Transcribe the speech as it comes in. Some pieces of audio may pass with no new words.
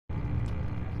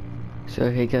So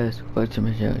hey guys, welcome to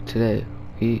my show. Today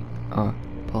we are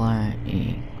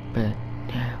playing, but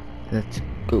now let's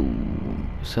go.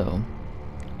 So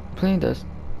playing this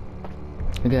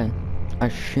again. I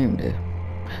streamed it.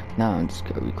 Now I'm just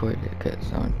gonna record it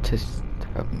because I'm just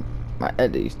my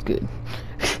editing's good.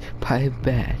 Probably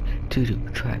bad to do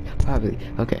try. Probably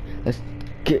okay. Let's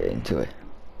get into it.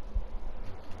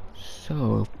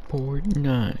 So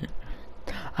Fortnite.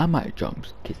 I might get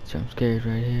jump scared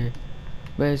right here.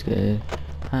 But it's good.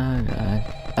 Oh god.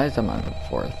 At least I'm on the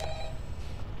 4th.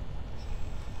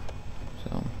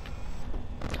 So.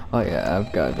 Oh yeah,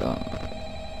 I've got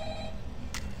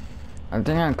I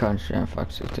think I'm concentrating on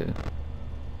Foxy too.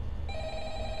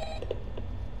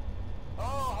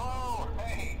 Oh,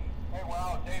 hey. Hey,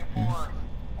 wow, day 4.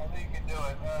 I think you can do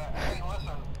it. Hey,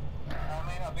 listen. I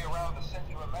may not be around to send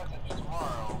you a message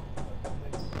tomorrow.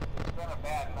 It's been a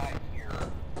bad night here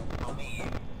for me.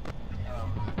 I'm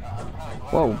kind of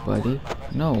glad Whoa, buddy.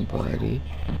 No, buddy.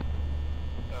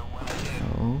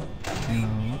 No. Hey, do No.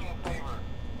 me a favor.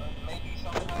 Maybe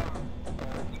sometime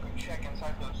you can check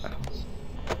inside those suits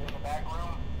in the back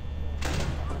room. I'm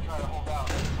going to try to hold out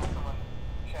until someone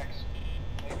checks.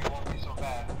 Maybe it won't be so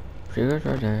bad. Trigger's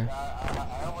right there. I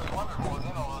always wondered what was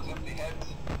in all those empty heads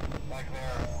back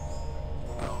there.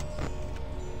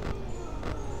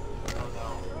 Oh no.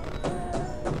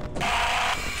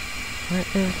 Where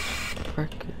is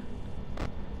frick?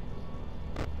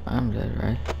 I'm dead,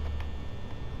 right?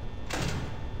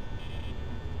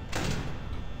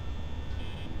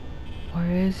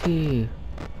 Where is he?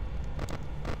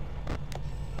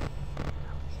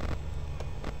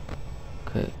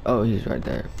 Okay. Oh, he's right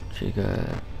there.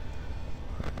 Chica,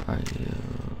 where are you?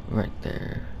 Right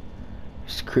there.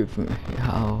 He's creeping me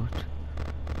out.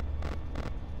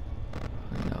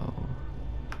 Oh, no.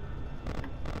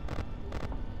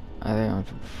 I think I want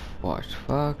to watch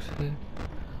Foxy.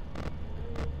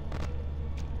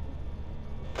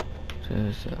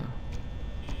 Just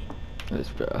let's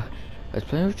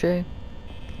play with Jay.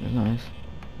 It's nice.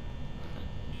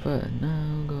 But now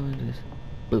I'm going to just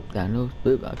boop down those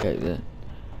boop. Okay then.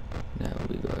 Now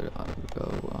we go on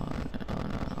and on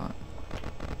and on.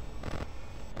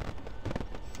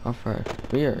 How far?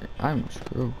 I'm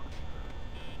screwed.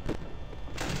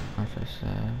 I'm so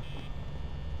sad.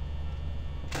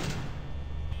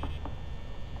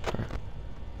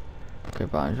 Okay,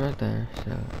 Bond's right there,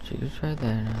 so Chica's right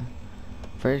there now.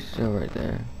 Freddy's still right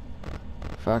there.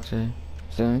 Foxy,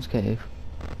 still in his cave.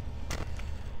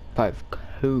 Pipe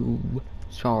Cube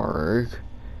Shark.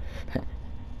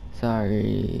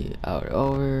 Sorry, out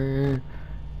over.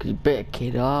 Cause you bit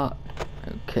kid off.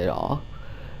 Kid off.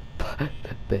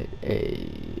 Bit a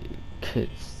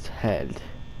kid's head.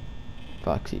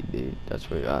 Foxy, dude. That's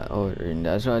what I ordered, and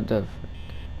that's what I did.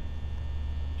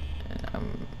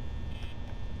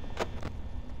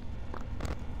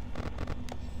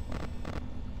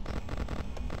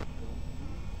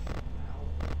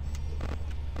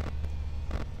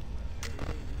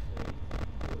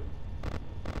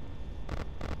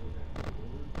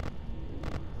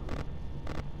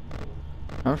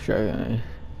 I'm sure I.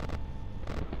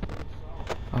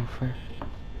 Oh, fair.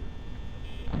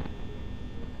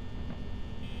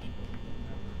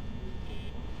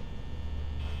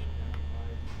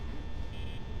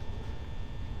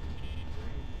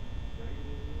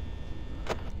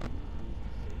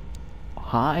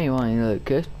 Hi, you want to look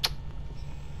good?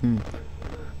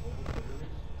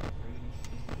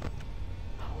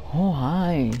 Oh,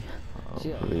 hi. Oh,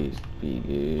 please be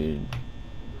good.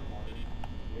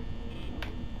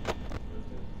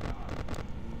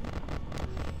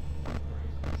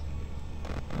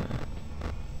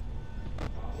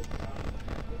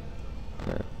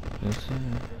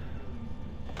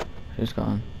 She's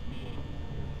gone.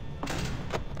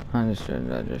 I just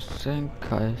think,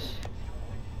 guys.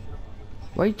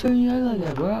 Why you turning your head like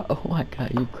that, bro? Oh my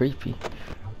god, you creepy.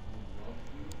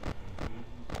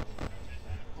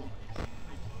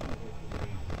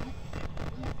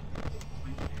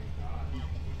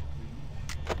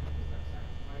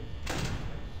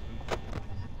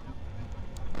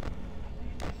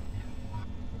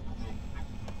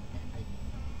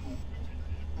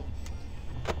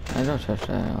 I don't touch that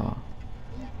at all.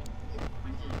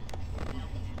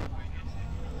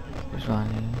 There's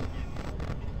one here.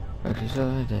 Look, he's still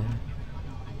right there.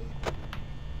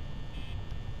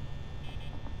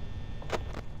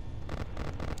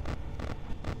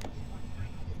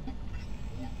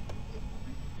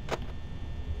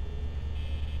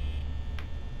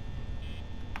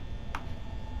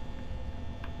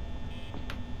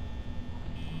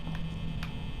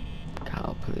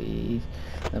 Cow, please.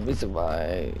 Let me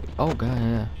survive. Oh god,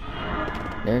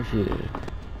 yeah. There she is.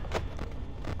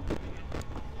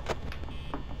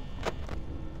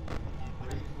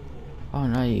 Oh,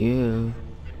 not you.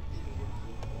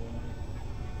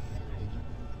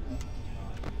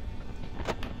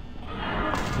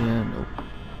 Yeah, nope.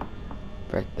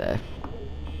 Right there.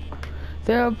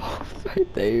 They're both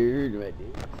right there.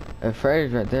 If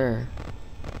Freddy's right there,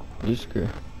 you screw.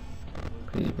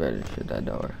 Please better shut that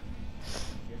door.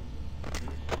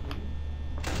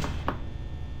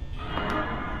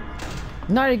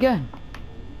 Not again.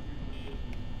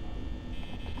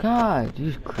 God,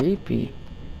 he's creepy.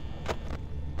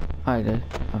 I did.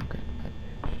 Okay.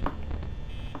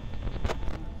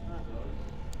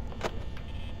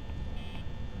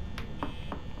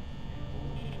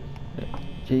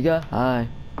 Chica, hi.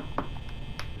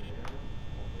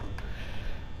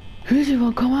 Usually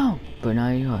won't come out, but now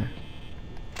you are.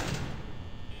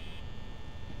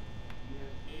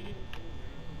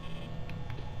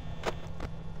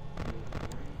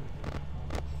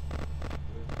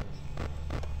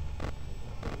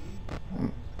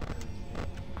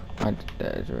 My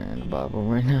dad's reading the Bible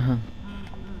right now.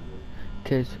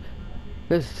 Kids,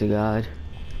 listen to God.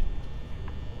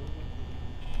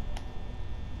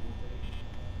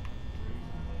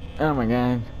 Oh my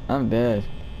God, I'm dead.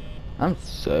 I'm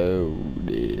so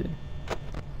dead.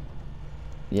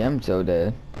 Yeah, I'm so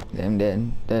dead. Yeah, I'm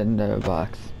dead. Dead in the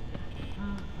box.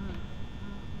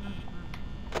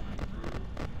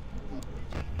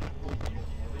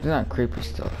 It's not creepy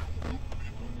stuff.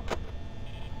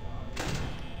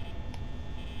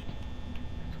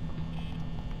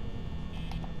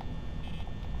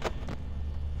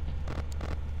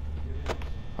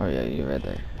 Oh yeah, you're right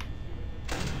there.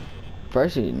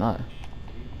 First, you're not.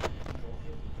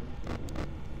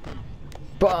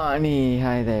 Bonnie,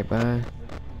 hi there, bud.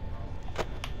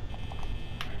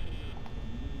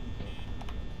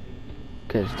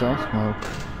 Kids, don't smoke.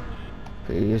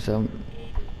 Please,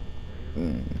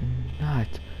 not.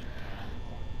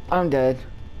 I'm dead.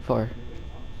 4,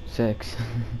 6.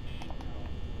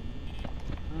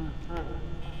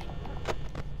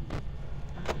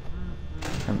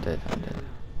 I'm dead. I'm dead.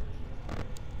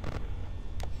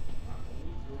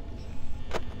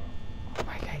 Oh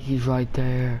my God, he's right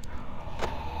there.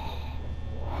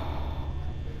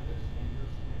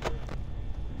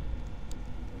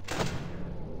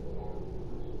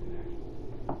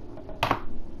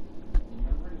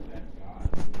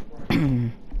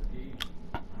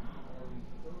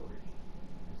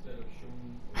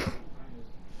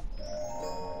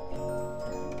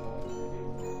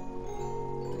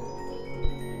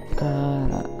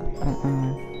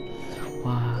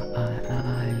 Why I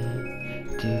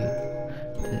do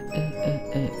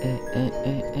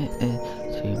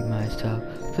to myself,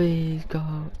 please go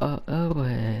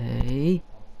away.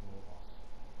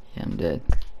 Yeah, I'm dead.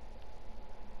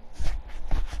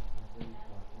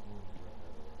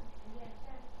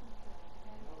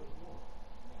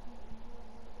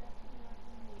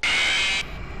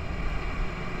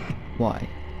 Why?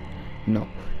 No,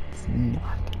 it's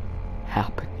not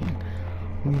happening.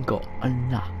 We got a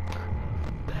knock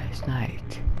last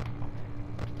night.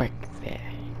 Right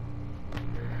there.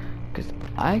 Cause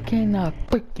I cannot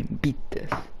freaking beat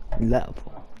this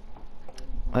level.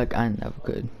 Like I never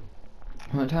could.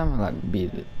 One time I like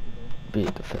beat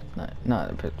the fifth night. Not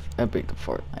the fifth, I beat the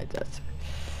fourth night, that's it.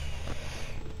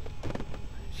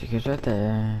 She goes right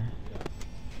there.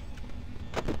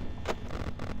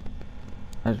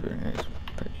 That's really nice.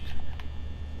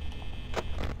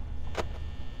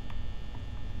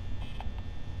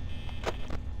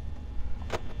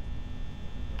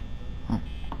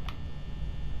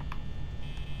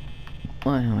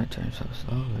 Why am I turning so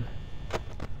slowly?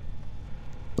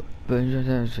 But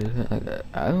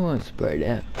I want to spread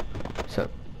out. So,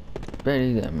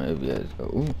 Freddy that movie goes,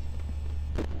 ooh.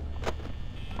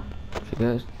 She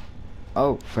goes,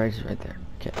 oh, Freddy's right there.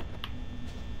 Okay.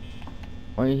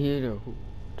 Are you here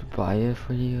to buy it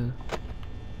for you?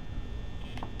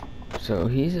 So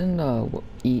he's in the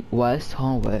west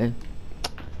hallway,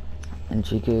 and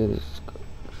she goes,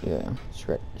 yeah,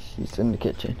 she's in the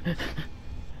kitchen.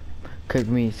 Cook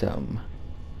me some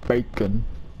bacon,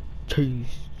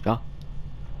 cheese, yeah.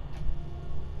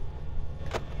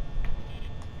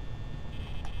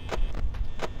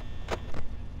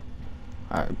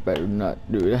 I better not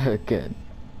do that again.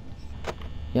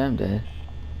 Yeah, I'm dead.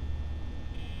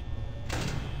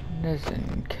 Just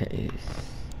in case.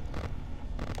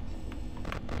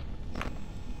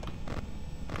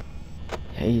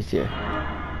 Yeah, he's here.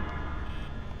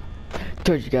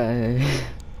 Told you guys.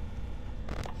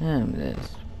 Yeah, I'm dead.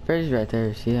 Freddy's right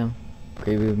there, see him?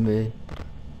 Creepy me.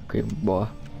 Creepy boy.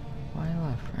 Why you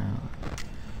laughing?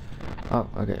 Oh,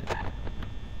 okay.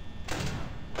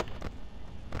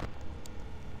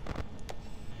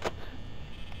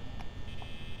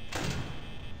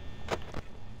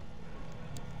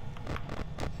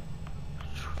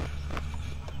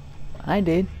 I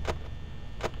did.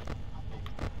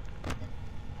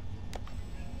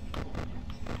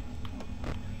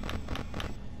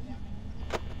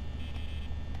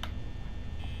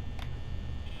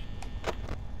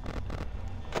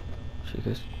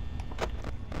 Chicas.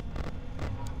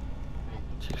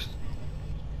 Chicas.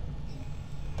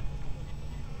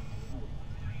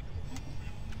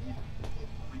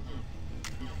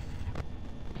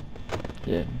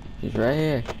 Yeah, he's right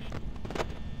here.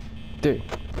 3,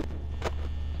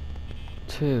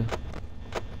 2,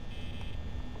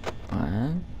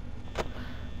 1.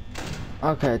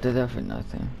 Okay, I did that for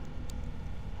nothing.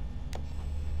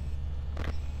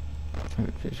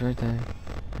 He's right there.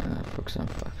 And I focus on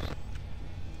Fox.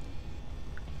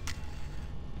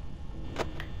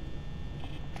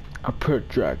 I put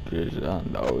tractors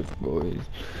on those boys.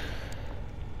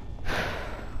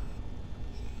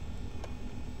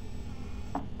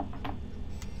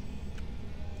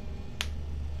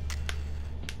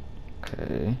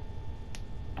 Okay.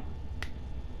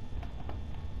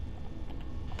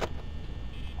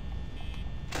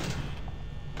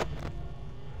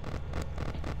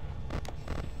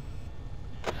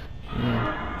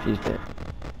 Yeah, she's there.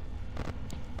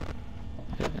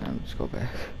 Okay, now let's go back.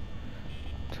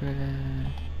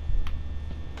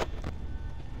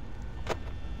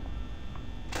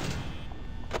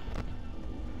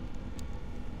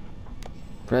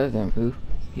 President who?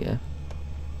 Yeah.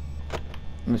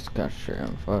 Mr.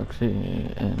 Sharon, Foxy,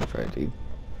 and Freddy.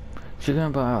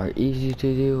 Chicken bar are easy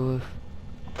to deal with.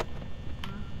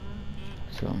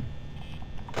 So,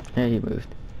 yeah, he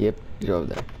moved. Yep, he's over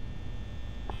there.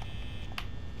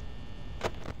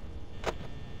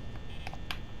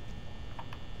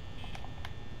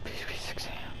 Peace 6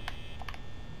 a.m.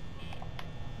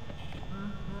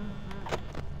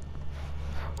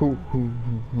 Hoo.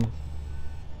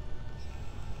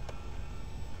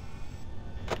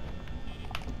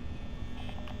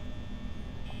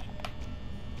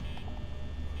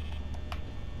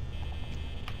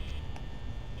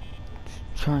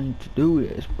 Trying to do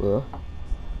this, bro.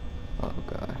 Oh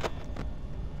god.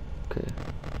 Okay.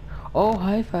 Oh,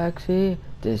 hi Foxy.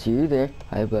 Just you there.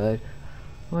 Hi bud.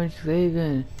 When's you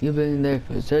leaving? You've been there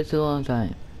for such a long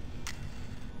time.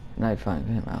 And I find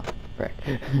him out. Right.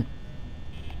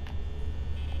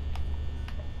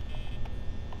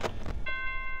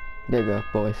 There you go,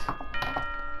 boys.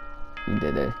 You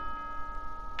did it.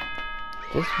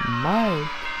 This might,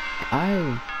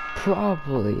 I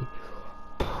probably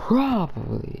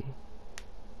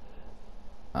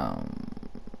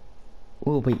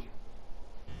will be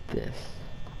this.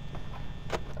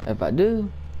 If I do,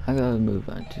 I gotta move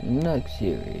on to the next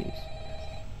series.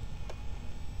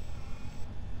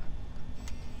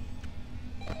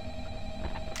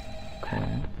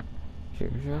 Okay, she's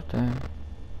right there.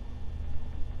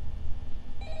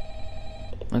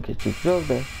 Okay, she's over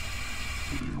there.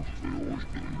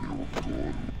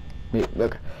 Wait,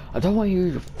 look, I don't want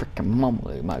you to freaking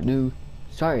mumble, my dude.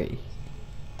 Sorry.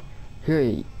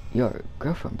 Here, your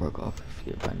girlfriend broke off with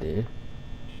you, my dude.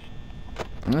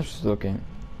 I'm just looking.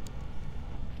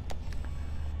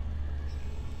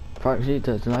 Foxy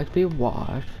doesn't like to be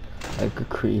watched like a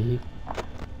creep.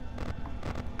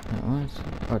 Oh,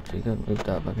 she got moved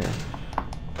up, okay.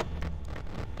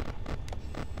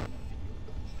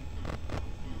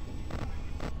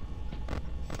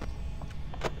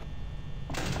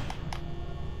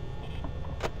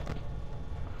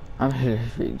 I'm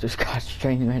literally just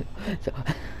concentrating right now, so.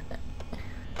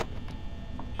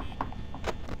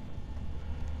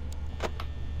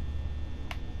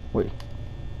 Wait.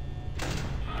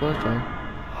 What's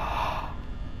that?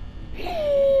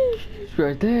 He's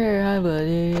right there, hi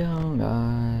buddy. Oh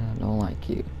god, I don't like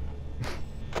you.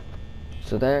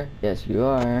 So there? Yes, you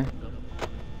are.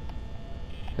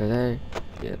 You're there?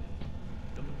 Yep.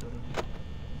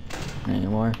 Any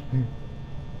more?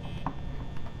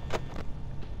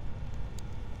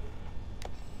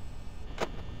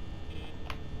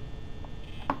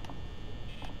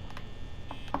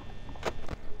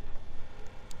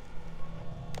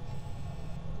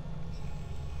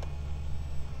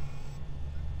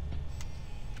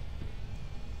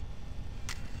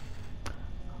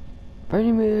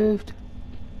 Freddy moved.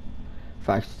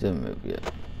 Fox didn't move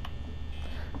yet.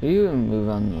 You can move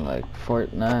on to like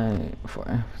Fortnite,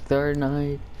 third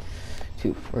night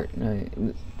to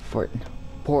Fortnite,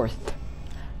 fourth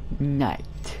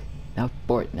night, not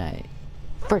Fortnite.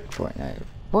 Frick Fortnite.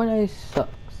 Fortnite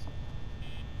sucks.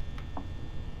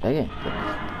 Again.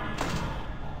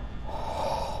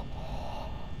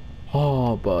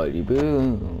 Oh, buddy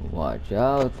boo, watch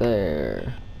out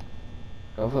there.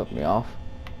 Don't flip me off.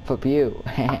 Flip you.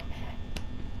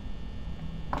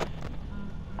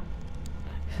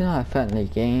 not a friendly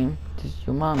game. This is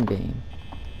your mom game.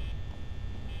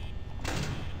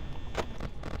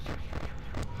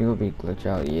 You'll be glitch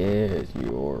out. Yes,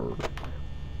 you're.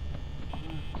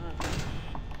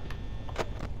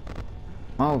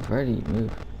 Oh, Freddy,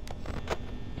 move.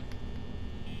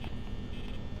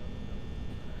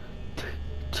 3,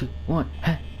 2, 1.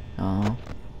 Hey. Oh.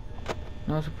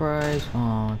 No surprise.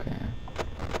 Oh, okay.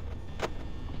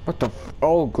 What the f—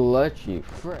 oh, glitchy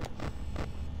frick.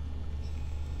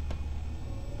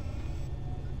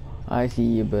 I see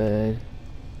you, bud.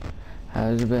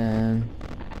 How's it been?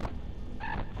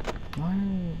 Why?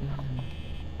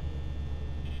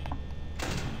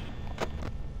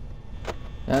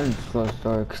 I'm just close the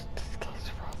door because this guy's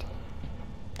Freddy.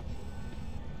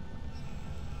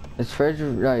 Is Freddy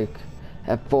like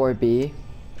at 4B?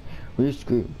 We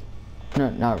screwed. No,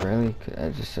 not really, cause I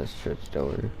just said switched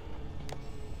over.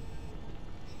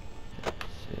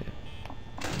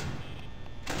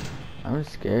 I'm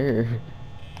scared.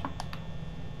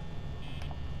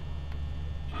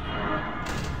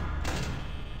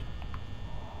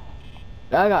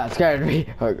 I got scared of me.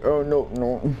 Like, oh no,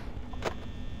 no.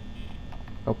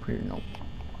 Up here, no.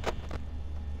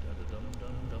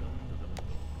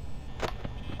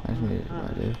 That's me,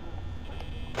 my dude.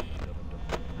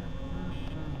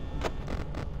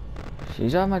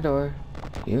 She's at my door.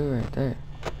 You're right there.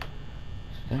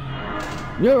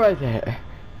 You're right there.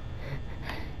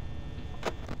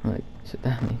 Like, so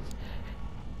that means.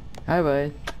 Hi,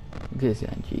 bud. Kiss you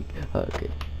on cheek. Okay.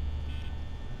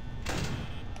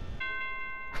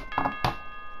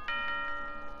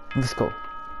 Let's go.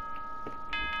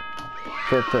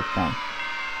 For the fifth time.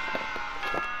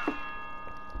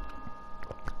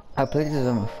 I played this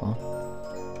on my phone.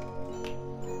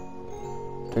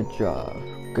 Good job.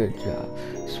 Good job.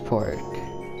 Sport.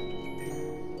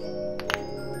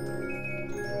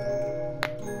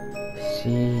 See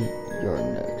you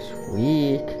next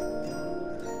week.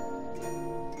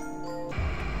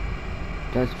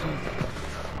 That's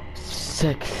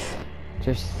 6.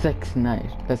 Just 6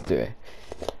 nights. Let's do it.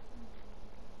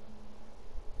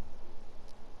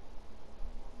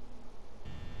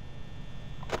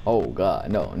 Oh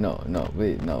God, no, no, no,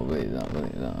 please, no, please, no,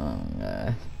 please, no, oh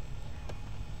God.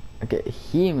 Okay,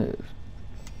 he moves.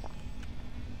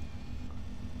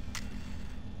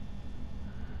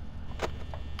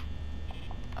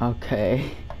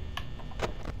 Okay.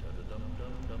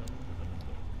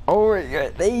 Oh,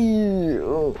 right there.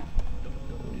 Oh,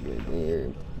 right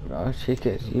there. Oh,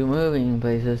 chicas, you moving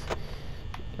places.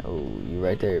 Oh, you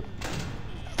right there.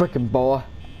 Freaking boy.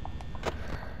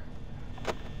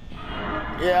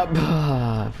 Yep.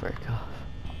 Frick off.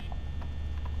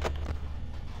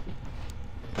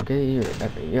 Okay, here.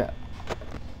 Okay, yeah.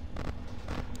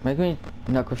 Make me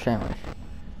knuckle sandwich.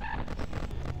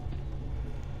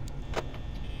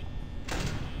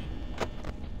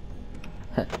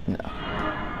 No.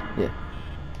 Yeah.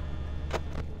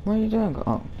 What are you doing?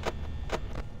 Oh.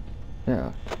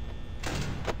 Yeah.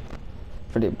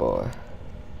 Freddy boy.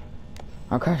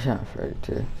 I'm crashing on Freddy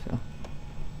too, so.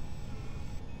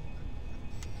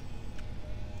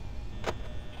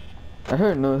 I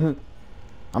heard no.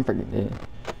 I'm freaking dead.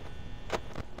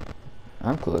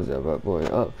 I'm closing that boy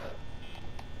up.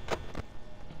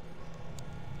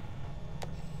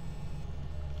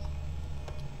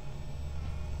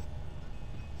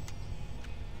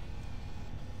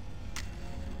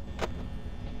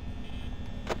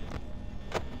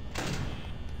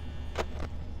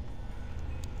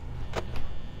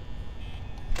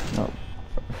 No,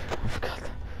 I forgot that.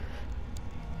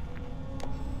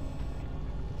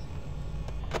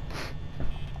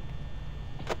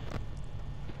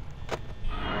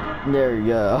 There we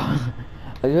go. I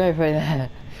was waiting for that.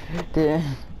 Dude.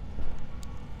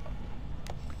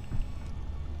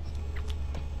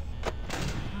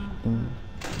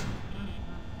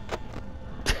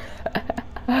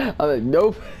 I'm like,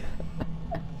 nope.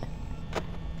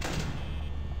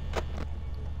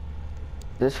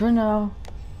 This for now.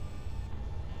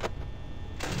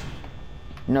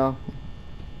 No.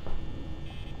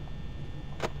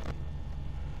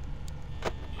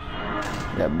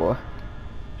 Yeah, boy.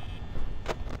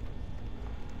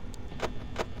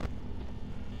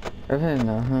 Everything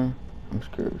now, huh? I'm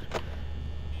screwed.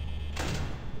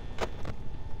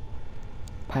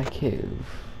 Pie Cave.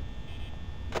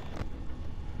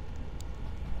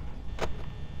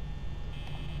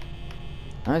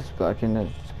 I was blocking that.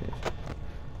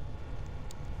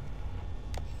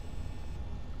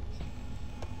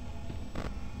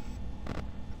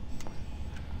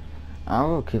 I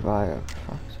will keep eye out.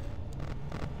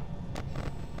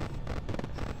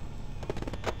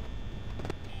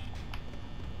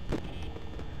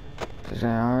 Cause I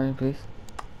Alright, please.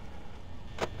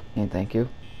 And thank you.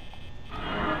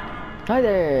 Hi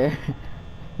there!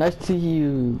 Nice to see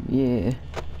you, yeah.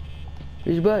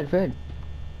 Where's your butt, Fred?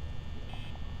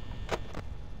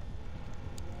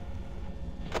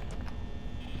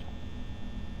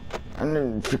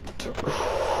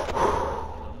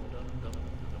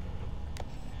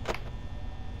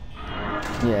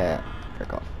 Yeah,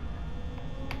 frick off.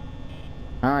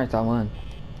 Alright, I won.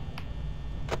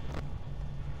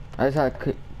 I just had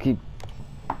to keep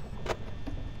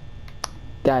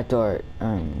that door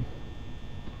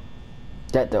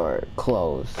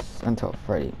closed until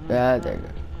Freddy. Ah, there you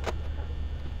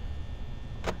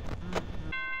go.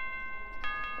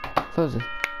 Close it.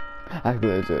 I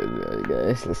close it,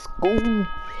 guys. Let's go.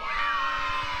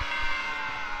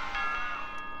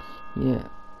 Yeah.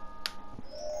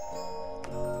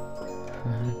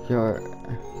 Your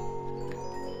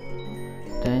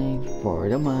thanks for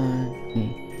the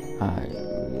money. I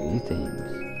really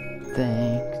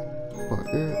thanks for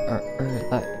your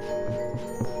life.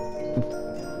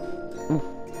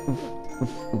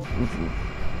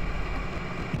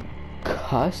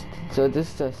 Cost? So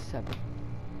this is a 7.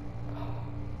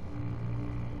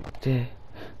 Yeah.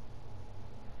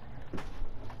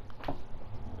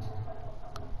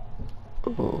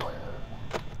 Oh.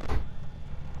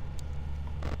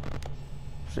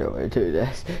 So I do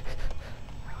this.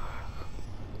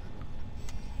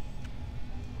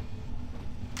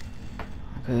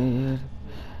 Okay.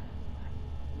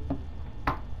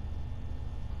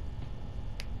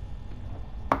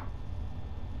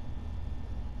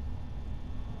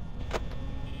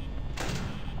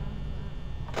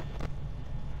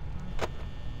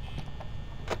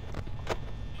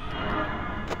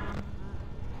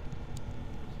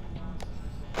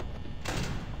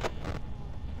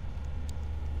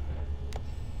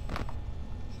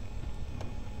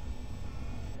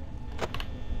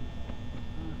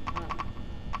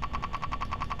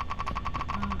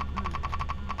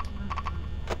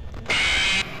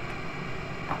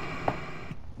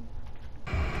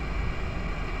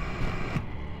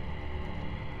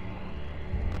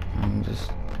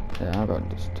 Yeah, I'm going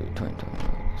to just do 20.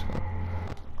 Let's go.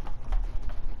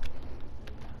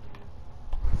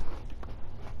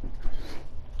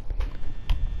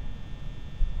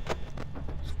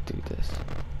 Let's do this.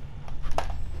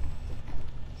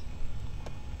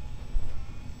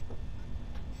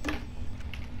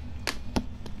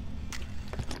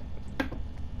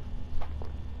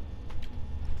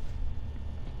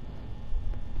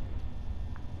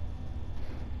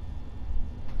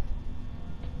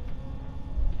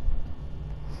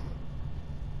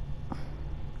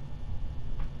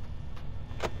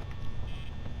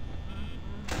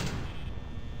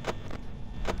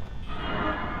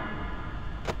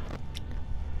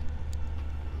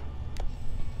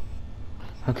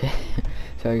 Okay,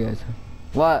 sorry guys.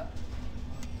 What?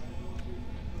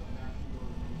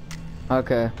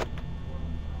 Okay.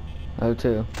 Oh,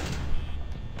 two.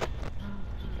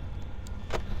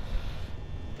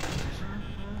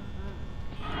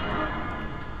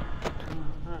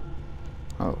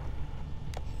 Oh.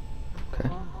 Okay.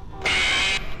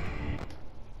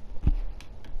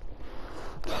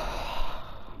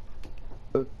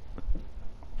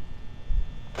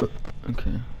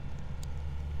 Okay.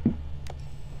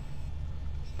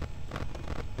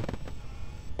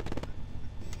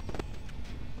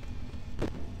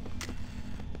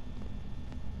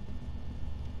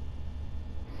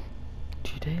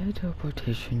 Today I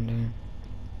teleportation, dude.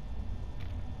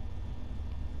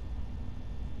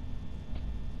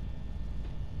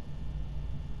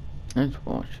 I'm just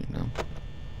watching them.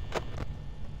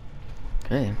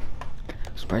 Okay.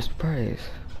 Surprise, surprise.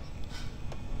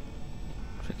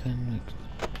 Chicken mix.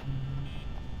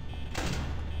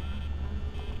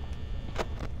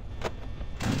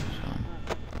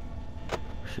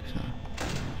 She's on.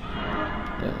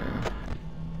 Yeah, there you go.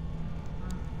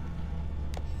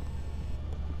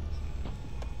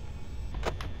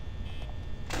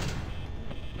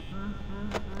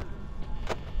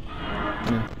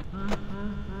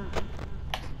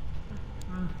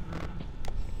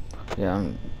 Yeah,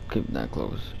 I'm keeping that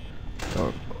close.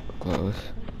 Door close.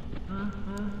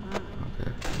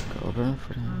 Okay, go over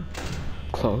for them.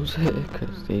 Close it,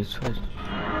 cause they switched.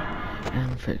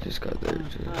 And Fred just got there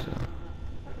too, so.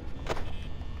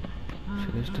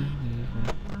 Should I still leave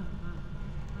it?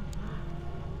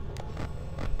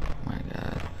 Oh my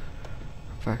god.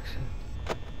 Fax it.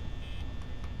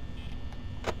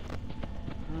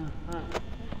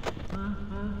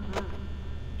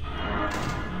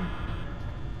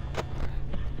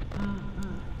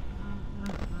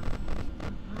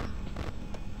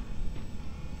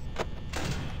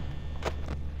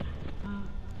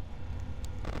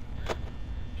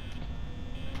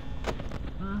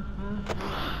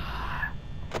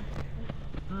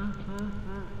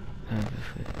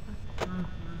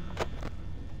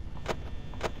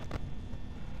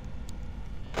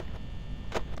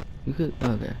 You could,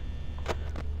 okay.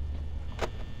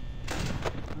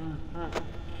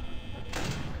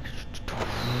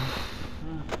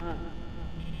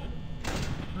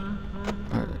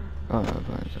 Alright, oh no, I'm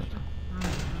fine, something.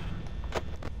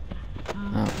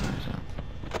 I'm fine, something.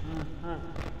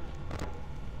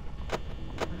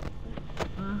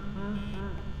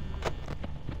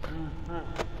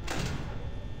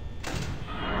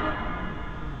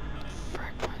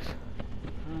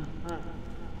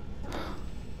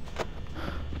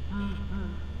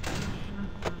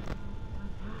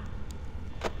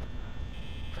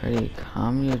 Freddy,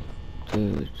 calm your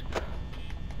dude.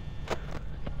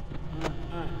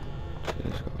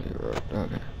 She's gonna be rough.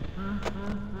 Okay.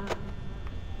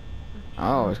 I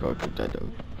always gotta keep that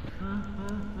dude.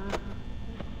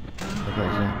 Okay,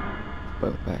 so.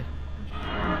 Boom, back.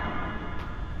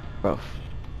 Both.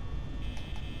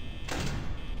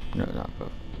 No, not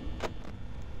both.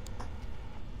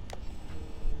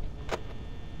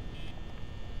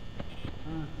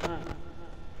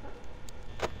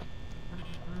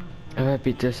 If I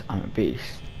beat this, I'm a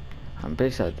beast. I'm a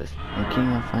beast at this. I'm king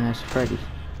of finance Freddy's.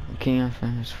 I'm king of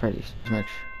finance Freddy's.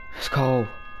 Let's go.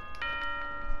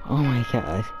 Oh my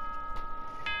god.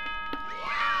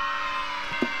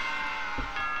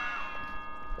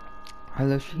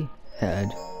 Hello, she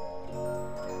had.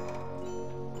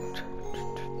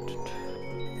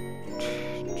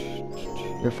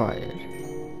 You're fired.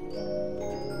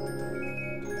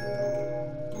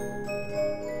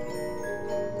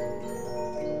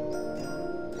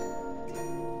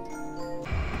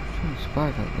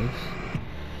 Survive at least.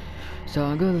 So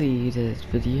I'm gonna leave this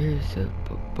video, so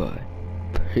bye.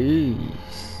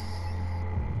 Peace.